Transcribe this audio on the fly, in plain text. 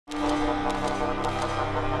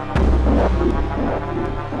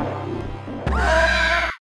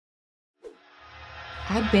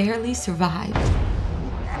I barely survived.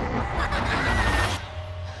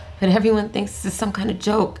 But everyone thinks this is some kind of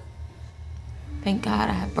joke. Thank God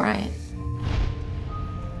I have Brian.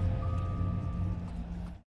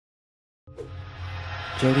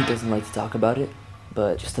 Jody doesn't like to talk about it,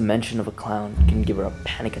 but just the mention of a clown can give her a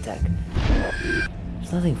panic attack.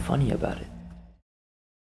 There's nothing funny about it.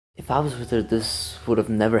 If I was with her, this would have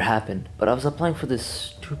never happened, but I was applying for this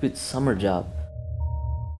stupid summer job.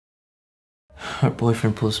 Her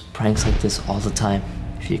boyfriend pulls pranks like this all the time,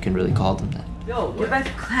 if you can really call them that. Yo, get back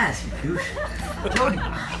to class, you douche. Jody.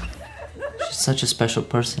 She's such a special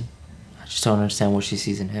person. I just don't understand what she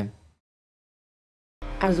sees in him.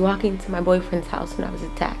 I was walking to my boyfriend's house when I was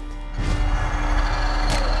attacked.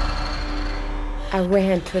 I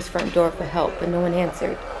ran to his front door for help, but no one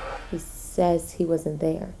answered. He says he wasn't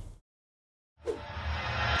there.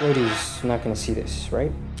 Jody's not gonna see this,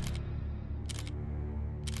 right?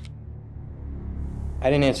 I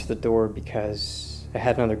didn't answer the door because I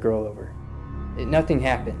had another girl over. Nothing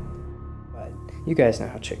happened, but you guys know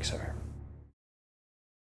how chicks are.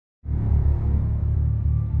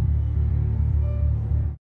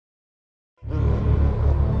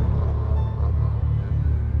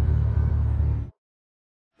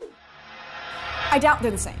 I doubt they're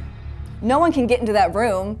the same. No one can get into that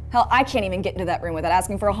room. Hell, I can't even get into that room without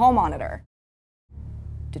asking for a hall monitor.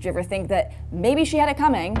 Did you ever think that maybe she had it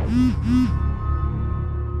coming?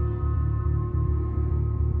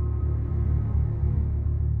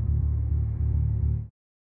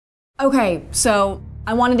 Okay, so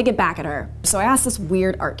I wanted to get back at her, so I asked this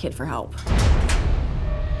weird art kid for help.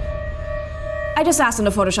 I just asked him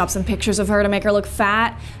to Photoshop some pictures of her to make her look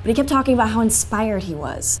fat, but he kept talking about how inspired he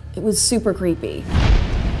was. It was super creepy.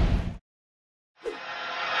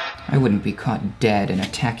 I wouldn't be caught dead in a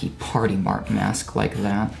tacky party mart mask like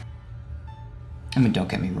that. I mean, don't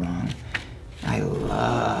get me wrong. I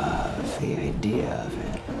love the idea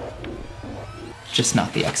of it. Just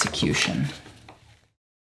not the execution.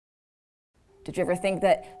 Did you ever think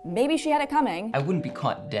that maybe she had it coming? I wouldn't be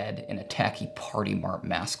caught dead in a tacky party mart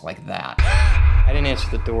mask like that. I didn't answer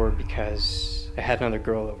the door because I had another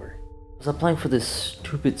girl over. I was applying for this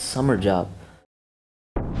stupid summer job.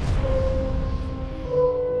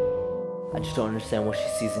 I just don't understand what she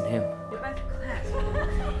sees in him. Get back to class.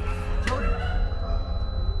 Jody.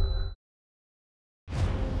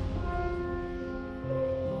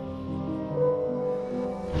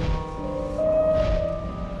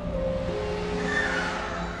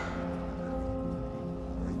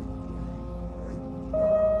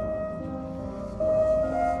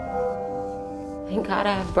 Thank God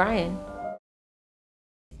I have Brian.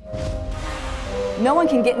 No one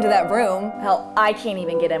can get into that room. Hell, I can't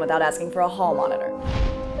even get in without asking for a hall monitor.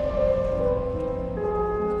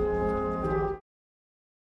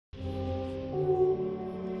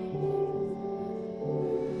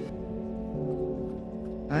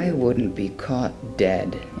 I wouldn't be caught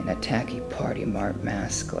dead in a tacky party mart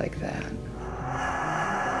mask like that.